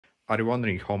Are you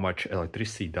wondering how much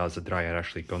electricity does a dryer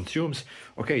actually consumes?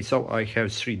 Okay, so I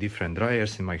have 3 different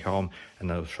dryers in my home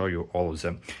and I'll show you all of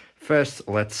them. First,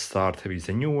 let's start with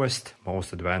the newest,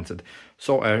 most advanced.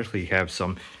 So I actually have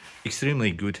some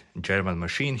extremely good German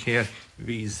machine here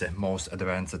with the most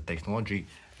advanced technology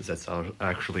that's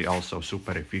actually also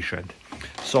super efficient.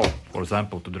 So, for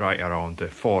example, to dry around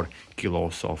 4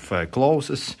 kilos of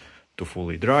clothes to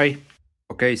fully dry.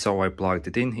 Okay, so I plugged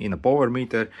it in a power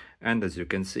meter, and as you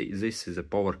can see, this is a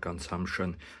power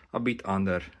consumption a bit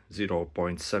under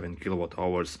 0.7 kilowatt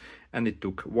hours, and it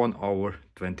took 1 hour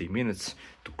 20 minutes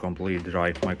to completely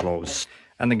dry my clothes.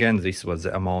 And again, this was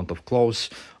the amount of clothes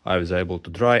I was able to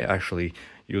dry actually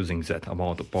using that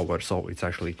amount of power, so it's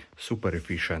actually super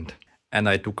efficient. And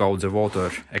I took out the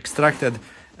water extracted,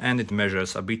 and it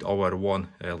measures a bit over 1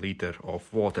 liter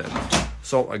of water.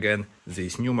 So again,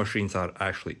 these new machines are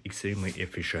actually extremely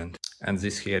efficient. And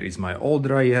this here is my old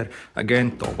dryer,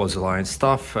 again top of the line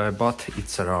stuff, but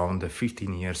it's around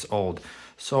 15 years old,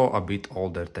 so a bit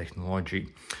older technology.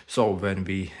 So when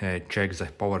we check the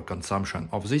power consumption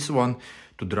of this one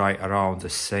to dry around the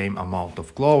same amount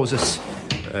of clothes,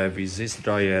 with this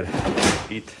dryer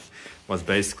it was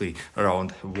basically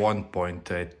around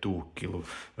 1.2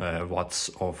 kilowatts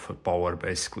of power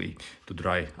basically to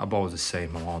dry about the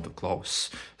same amount of clothes.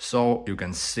 So you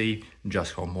can see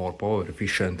just how more power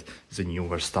efficient the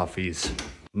newer stuff is.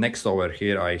 Next over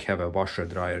here I have a washer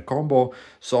dryer combo,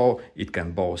 so it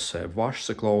can both wash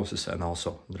the clothes and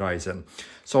also dry them.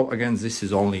 So again, this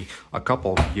is only a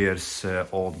couple of years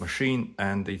old machine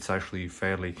and it's actually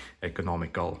fairly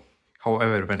economical.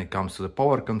 However, when it comes to the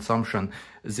power consumption,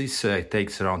 this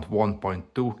takes around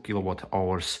 1.2 kilowatt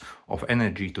hours of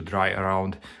energy to dry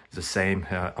around the same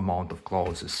amount of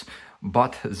clothes.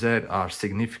 But there are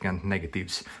significant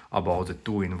negatives about the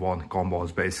 2-in-1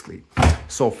 combos basically.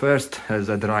 So first,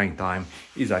 the drying time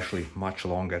is actually much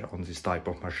longer on this type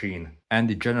of machine.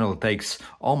 And it generally takes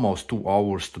almost 2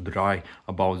 hours to dry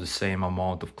about the same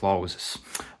amount of clothes.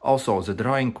 Also, the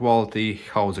drying quality,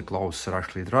 how the clothes are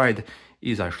actually dried,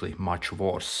 is actually much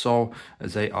worse, so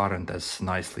they aren't as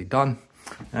nicely done.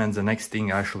 And the next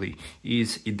thing actually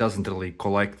is it doesn't really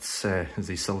collect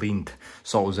this lint,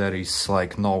 so there is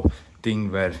like no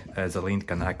thing where the lint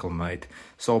can acclimate.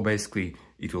 So basically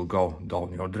it will go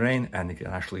down your drain and it can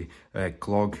actually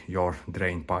clog your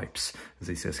drain pipes.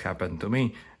 This has happened to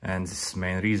me, and this is the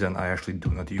main reason I actually do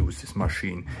not use this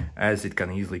machine, as it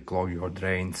can easily clog your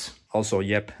drains. Also,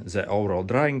 yep, the overall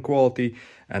drying quality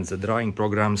and the drying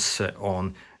programs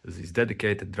on this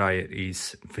dedicated dryer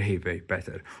is way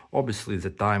better. Obviously the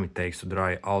time it takes to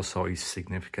dry also is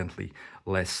significantly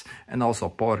less, and also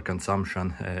power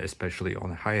consumption, especially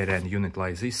on a higher end unit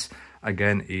like this,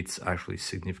 again it's actually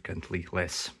significantly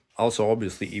less. Also,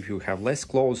 obviously, if you have less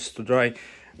clothes to dry,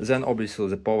 then obviously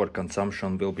the power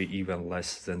consumption will be even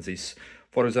less than this.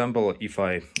 For example, if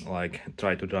I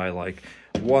try to dry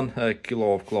 1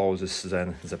 kilo of clothes,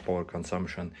 then the power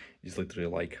consumption is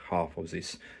literally half of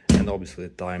this. And obviously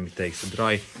the time it takes to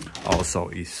dry also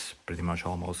is pretty much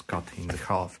almost cut in the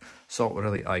half. So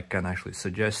really I can actually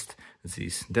suggest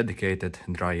these dedicated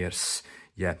dryers,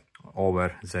 yeah,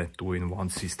 over the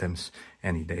 2-in-1 systems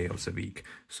any day of the week.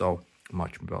 So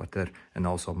much better, and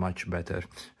also much better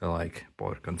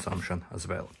power consumption as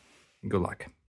well. Good luck.